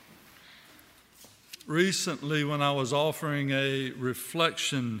recently when I was offering a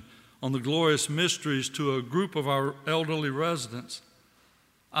reflection on the glorious mysteries to a group of our elderly residents,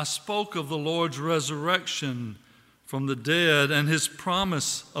 I spoke of the Lord's resurrection from the dead and his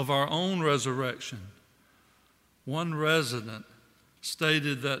promise of our own resurrection. One resident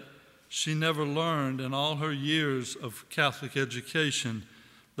stated that she never learned in all her years of Catholic education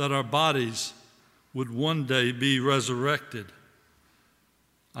that our bodies would one day be resurrected.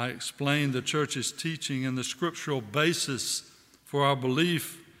 I explained the church's teaching and the scriptural basis for our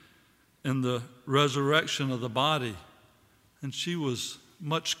belief in the resurrection of the body, and she was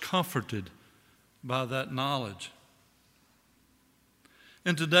much comforted by that knowledge.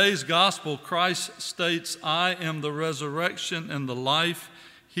 In today's gospel, Christ states, "I am the resurrection and the life.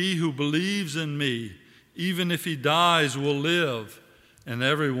 He who believes in me, even if he dies, will live, and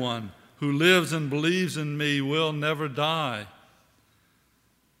everyone who lives and believes in me will never die."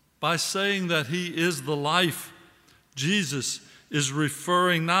 By saying that he is the life, Jesus is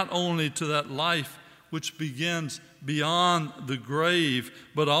referring not only to that life which begins beyond the grave,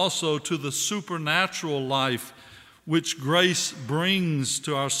 but also to the supernatural life which grace brings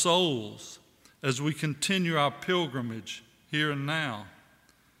to our souls as we continue our pilgrimage here and now.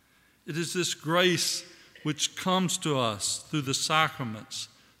 It is this grace which comes to us through the sacraments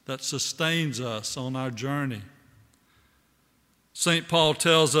that sustains us on our journey. St. Paul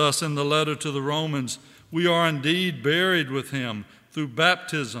tells us in the letter to the Romans, we are indeed buried with him through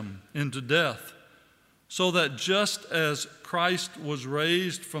baptism into death, so that just as Christ was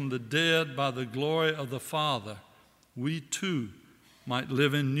raised from the dead by the glory of the Father, we too might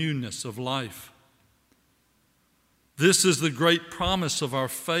live in newness of life. This is the great promise of our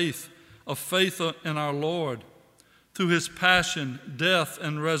faith, of faith in our Lord. Through his passion, death,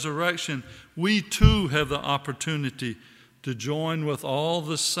 and resurrection, we too have the opportunity to join with all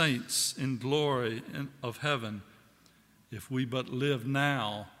the saints in glory of heaven if we but live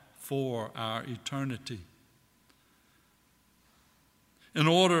now for our eternity. In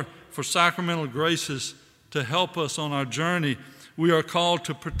order for sacramental graces to help us on our journey, we are called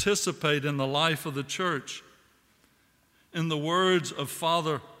to participate in the life of the church. In the words of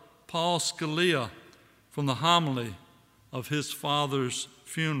Father Paul Scalia from the homily of his father's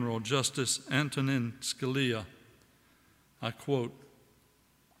funeral, Justice Antonin Scalia, I quote,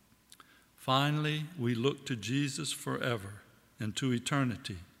 "Finally, we look to Jesus forever and to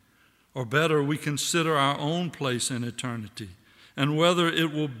eternity. Or better, we consider our own place in eternity and whether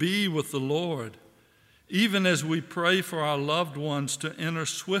it will be with the Lord. Even as we pray for our loved ones to enter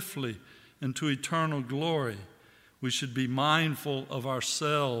swiftly into eternal glory, we should be mindful of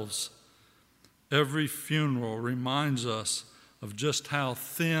ourselves. Every funeral reminds us of just how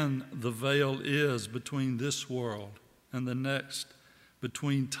thin the veil is between this world and the next,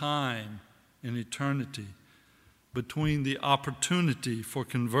 between time and eternity, between the opportunity for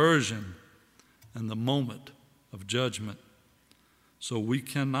conversion and the moment of judgment. So we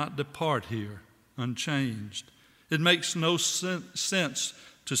cannot depart here unchanged. It makes no sense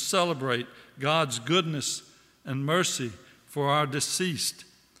to celebrate God's goodness and mercy for our deceased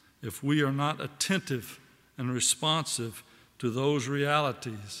if we are not attentive and responsive to those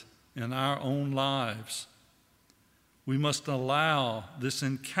realities in our own lives. We must allow this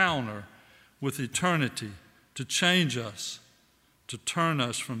encounter with eternity to change us, to turn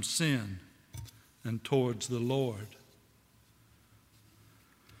us from sin and towards the Lord.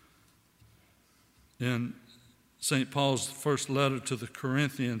 In St. Paul's first letter to the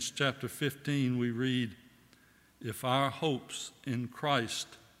Corinthians, chapter 15, we read, "If our hopes in Christ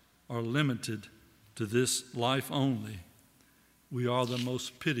are limited to this life only, we are the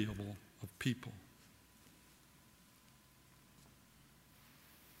most pitiable of people."